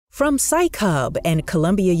from Psych Hub and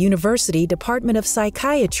Columbia University Department of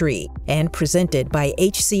Psychiatry and presented by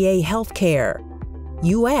HCA Healthcare.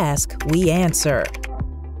 You ask, we answer.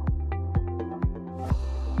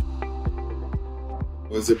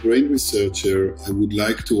 As a brain researcher, I would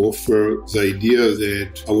like to offer the idea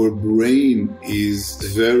that our brain is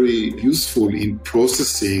very useful in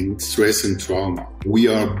processing stress and trauma. We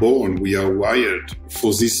are born, we are wired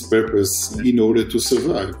for this purpose in order to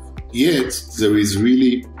survive. Yet, there is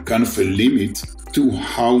really kind of a limit to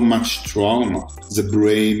how much trauma the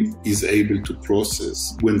brain is able to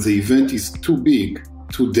process. When the event is too big,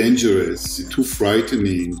 too dangerous, too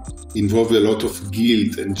frightening, involves a lot of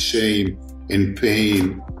guilt and shame and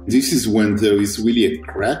pain, this is when there is really a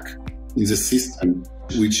crack in the system,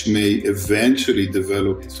 which may eventually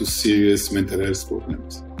develop to serious mental health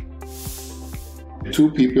problems.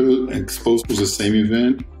 Two people exposed to the same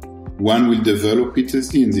event, one will develop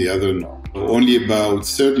PTSD and the other no. Only about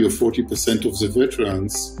 30 or 40% of the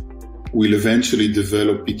veterans will eventually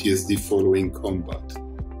develop PTSD following combat.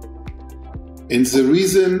 And the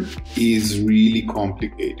reason is really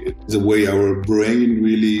complicated. The way our brain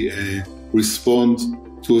really responds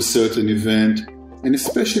to a certain event, and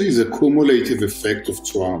especially the cumulative effect of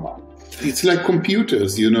trauma. It's like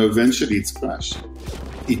computers, eventually it's crashed.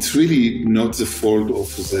 It's really not the fault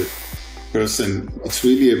of the person. It's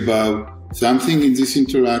really about something in this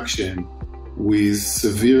interaction with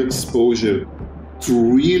severe exposure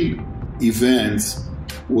to real events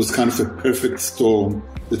was kind of a perfect storm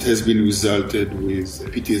that has been resulted with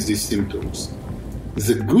PTSD symptoms.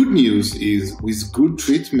 The good news is with good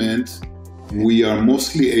treatment, we are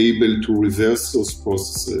mostly able to reverse those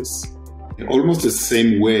processes in almost the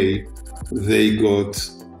same way they got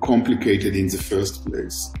complicated in the first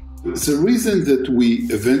place. The reason that we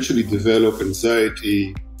eventually develop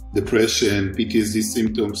anxiety, depression, PTSD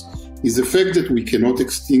symptoms is the fact that we cannot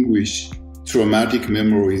extinguish traumatic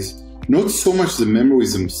memories, not so much the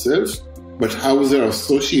memories themselves, but how they are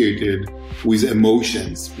associated with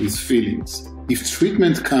emotions, with feelings. If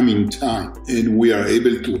treatment comes in time and we are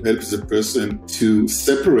able to help the person to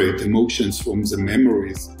separate emotions from the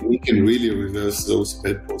memories, we can really reverse those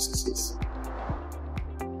bad processes.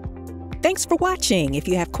 Thanks for watching. If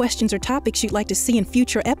you have questions or topics you'd like to see in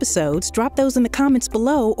future episodes, drop those in the comments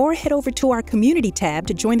below or head over to our community tab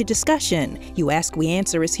to join the discussion. You Ask, We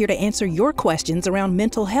Answer is here to answer your questions around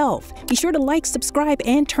mental health. Be sure to like, subscribe,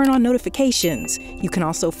 and turn on notifications. You can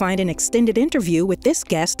also find an extended interview with this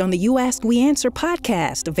guest on the You Ask, We Answer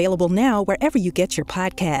podcast, available now wherever you get your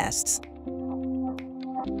podcasts.